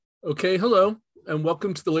Okay, hello, and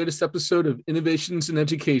welcome to the latest episode of Innovations in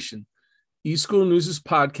Education, eSchool News'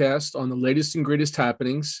 podcast on the latest and greatest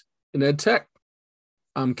happenings in EdTech.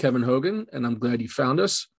 I'm Kevin Hogan, and I'm glad you found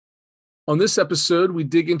us. On this episode, we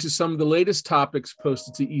dig into some of the latest topics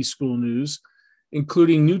posted to eSchool News,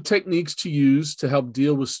 including new techniques to use to help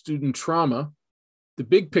deal with student trauma, the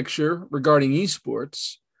big picture regarding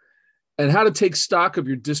esports, and how to take stock of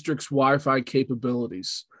your district's Wi-Fi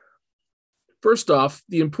capabilities. First off,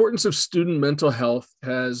 the importance of student mental health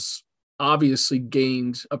has obviously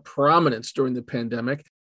gained a prominence during the pandemic,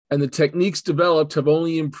 and the techniques developed have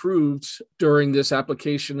only improved during this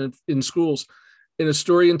application in schools. In a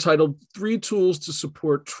story entitled 3 Tools to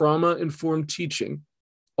Support Trauma-Informed Teaching,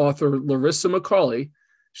 author Larissa McCauley,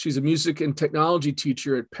 she's a music and technology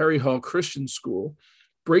teacher at Perry Hall Christian School,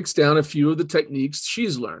 breaks down a few of the techniques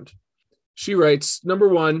she's learned. She writes, number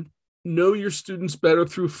 1, know your students better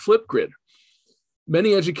through Flipgrid.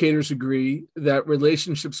 Many educators agree that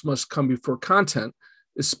relationships must come before content,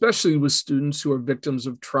 especially with students who are victims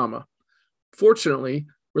of trauma. Fortunately,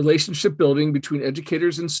 relationship building between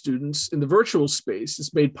educators and students in the virtual space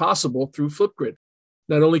is made possible through Flipgrid.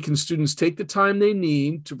 Not only can students take the time they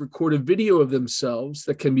need to record a video of themselves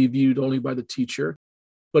that can be viewed only by the teacher,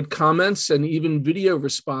 but comments and even video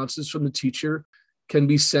responses from the teacher can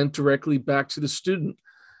be sent directly back to the student.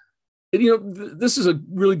 And, this is a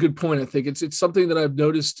really good point. I think it's something that I've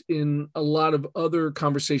noticed in a lot of other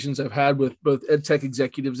conversations I've had with both EdTech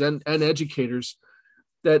executives and educators,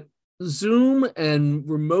 that Zoom and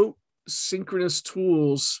remote synchronous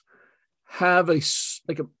tools have a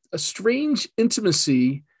strange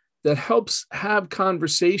intimacy that helps have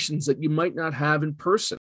conversations that you might not have in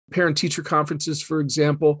person. Parent-teacher conferences, for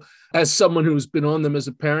example, as someone who's been on them as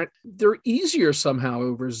a parent, they're easier somehow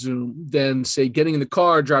over Zoom than, say, getting in the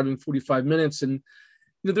car, driving 45 minutes. And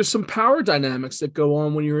there's some power dynamics that go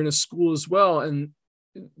on when you're in a school as well. And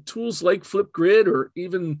tools like Flipgrid or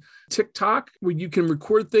even TikTok, where you can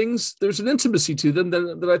record things, there's an intimacy to them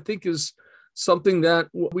that I think is something that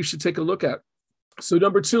we should take a look at. So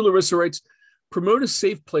number 2, Larissa writes, promote a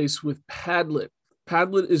safe place with Padlet.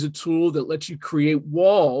 Padlet is a tool that lets you create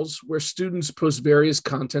walls where students post various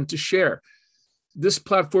content to share. This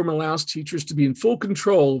platform allows teachers to be in full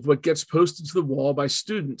control of what gets posted to the wall by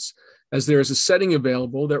students, as there is a setting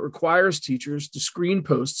available that requires teachers to screen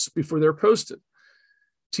posts before they're posted.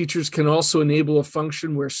 Teachers can also enable a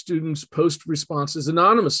function where students post responses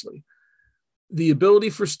anonymously. The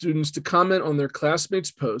ability for students to comment on their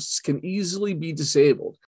classmates' posts can easily be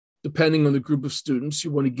disabled, depending on the group of students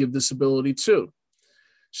you want to give this ability to.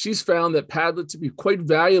 She's found that Padlet to be quite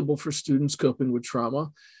valuable for students coping with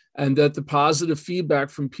trauma, and that the positive feedback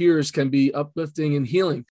from peers can be uplifting and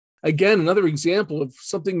healing. Again, another example of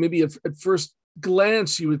something maybe at first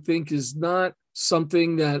glance you would think is not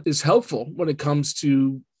something that is helpful when it comes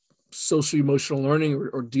to social emotional learning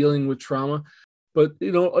or dealing with trauma. But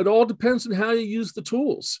it all depends on how you use the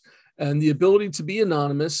tools. And the ability to be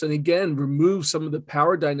anonymous, and again, remove some of the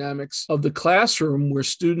power dynamics of the classroom where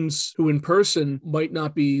students who in person might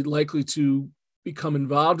not be likely to become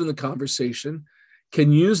involved in the conversation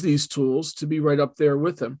can use these tools to be right up there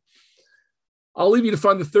with them. I'll leave you to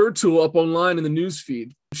find the third tool up online in the news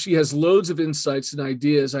feed. She has loads of insights and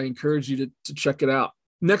ideas. I encourage you to check it out.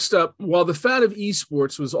 Next up, while the fad of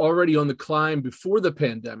esports was already on the climb before the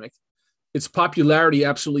pandemic, its popularity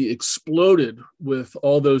absolutely exploded with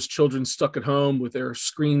all those children stuck at home with their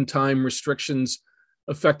screen time restrictions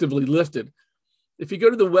effectively lifted. If you go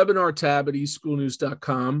to the webinar tab at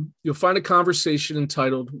eschoolnews.com, you'll find a conversation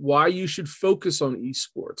entitled Why You Should Focus on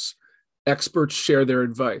Esports. Experts share their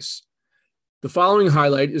advice. The following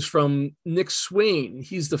highlight is from Nick Swain.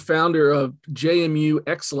 He's the founder of JMU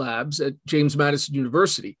X Labs at James Madison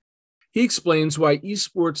University. He explains why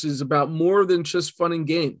esports is about more than just fun and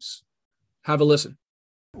games. Have a listen.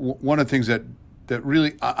 One of the things that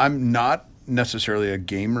really, I'm not necessarily a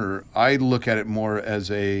gamer. I look at it more as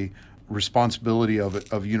a responsibility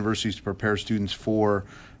of universities to prepare students for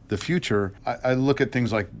the future. I look at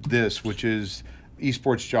things like this, which is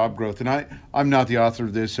esports job growth. And I'm not the author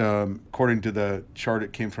of this. According to the chart,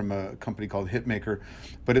 it came from a company called Hitmaker.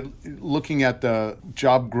 But looking at the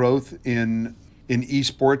job growth in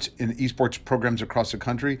esports programs across the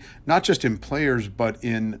country, not just in players, but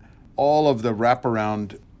in all of the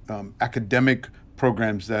wraparound academic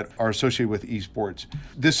programs that are associated with esports.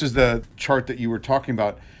 This is the chart that you were talking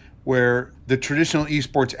about, where the traditional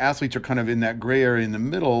esports athletes are kind of in that gray area in the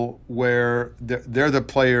middle, where they're the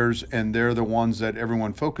players and they're the ones that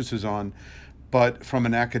everyone focuses on. But from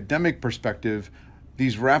an academic perspective,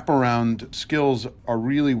 these wraparound skills are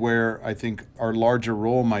really where I think our larger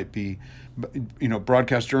role might be.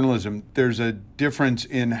 broadcast journalism, there's a difference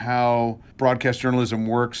in how broadcast journalism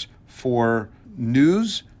works for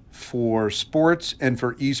news, for sports, and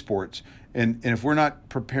for esports. And if we're not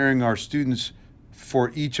preparing our students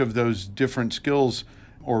for each of those different skills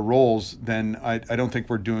or roles, then I don't think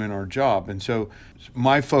we're doing our job. And so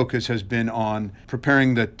my focus has been on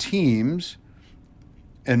preparing the teams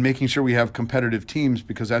and making sure we have competitive teams,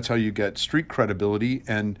 because that's how you get street credibility,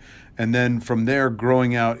 and then from there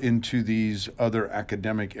growing out into these other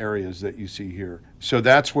academic areas that you see here. So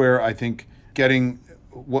that's where I think getting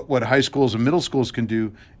what high schools and middle schools can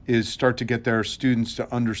do is start to get their students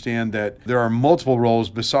to understand that there are multiple roles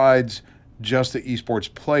besides just the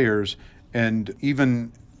esports players. And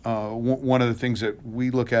even one of the things that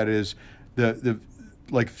we look at is the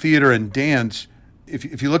like theater and dance.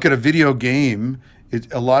 If you look at a video game,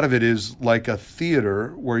 a lot of it is like a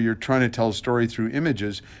theater where you're trying to tell a story through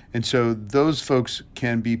images. And so those folks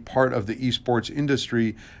can be part of the esports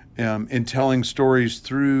industry in telling stories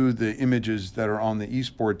through the images that are on the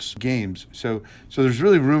esports games. So there's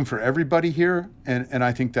really room for everybody here. And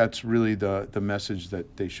I think that's really the message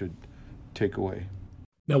that they should take away.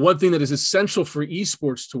 Now, one thing that is essential for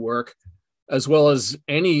esports to work, as well as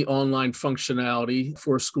any online functionality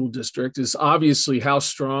for a school district, is obviously how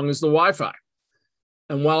strong is the Wi-Fi.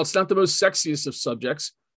 And while it's not the most sexiest of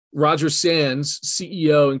subjects, Roger Sands,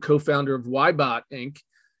 CEO and co-founder of Ybot Inc.,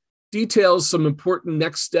 details some important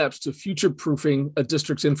next steps to future-proofing a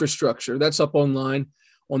district's infrastructure. That's up online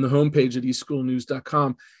on the homepage at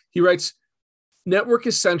eschoolnews.com. He writes, network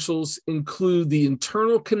essentials include the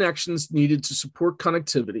internal connections needed to support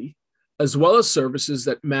connectivity, as well as services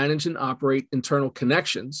that manage and operate internal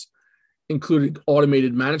connections, including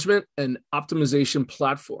automated management and optimization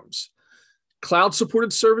platforms.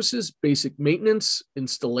 Cloud-supported services, basic maintenance,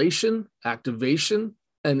 installation, activation,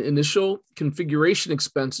 and initial configuration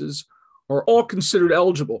expenses are all considered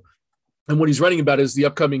eligible. And what he's writing about is the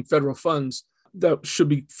upcoming federal funds that should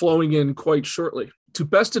be flowing in quite shortly. To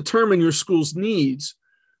best determine your school's needs,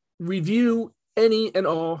 review any and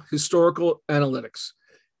all historical analytics.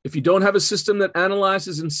 If you don't have a system that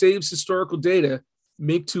analyzes and saves historical data,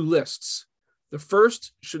 make two lists. The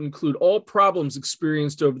first should include all problems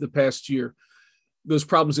experienced over the past year. Those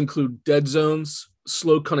problems include dead zones,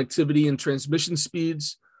 slow connectivity and transmission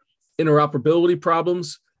speeds, interoperability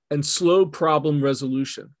problems, and slow problem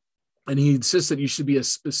resolution. And he insists that you should be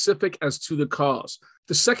as specific as to the cause.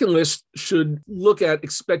 The second list should look at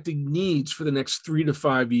expected needs for the next 3 to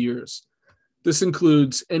 5 years. This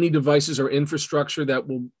includes any devices or infrastructure that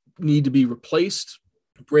will need to be replaced,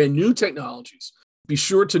 brand new technologies. Be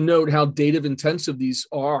sure to note how data intensive these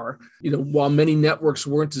are. While many networks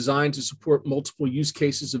weren't designed to support multiple use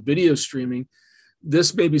cases of video streaming,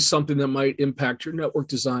 this may be something that might impact your network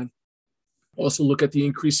design. Also look at the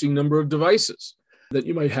increasing number of devices that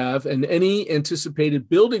you might have and any anticipated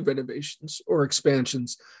building renovations or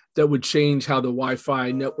expansions that would change how the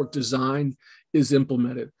Wi-Fi network design is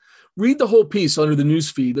implemented. Read the whole piece under the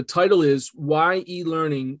newsfeed. The title is Why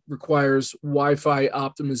E-Learning Requires Wi-Fi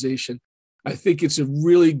Optimization. I think it's a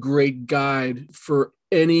really great guide for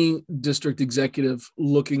any district executive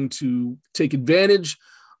looking to take advantage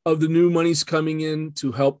of the new monies coming in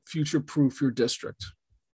to help future-proof your district.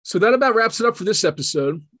 So that about wraps it up for this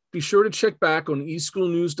episode. Be sure to check back on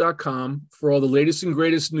eschoolnews.com for all the latest and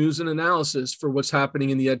greatest news and analysis for what's happening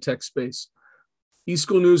in the EdTech space.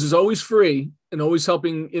 eSchool News is always free and always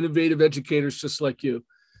helping innovative educators just like you.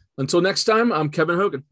 Until next time, I'm Kevin Hogan.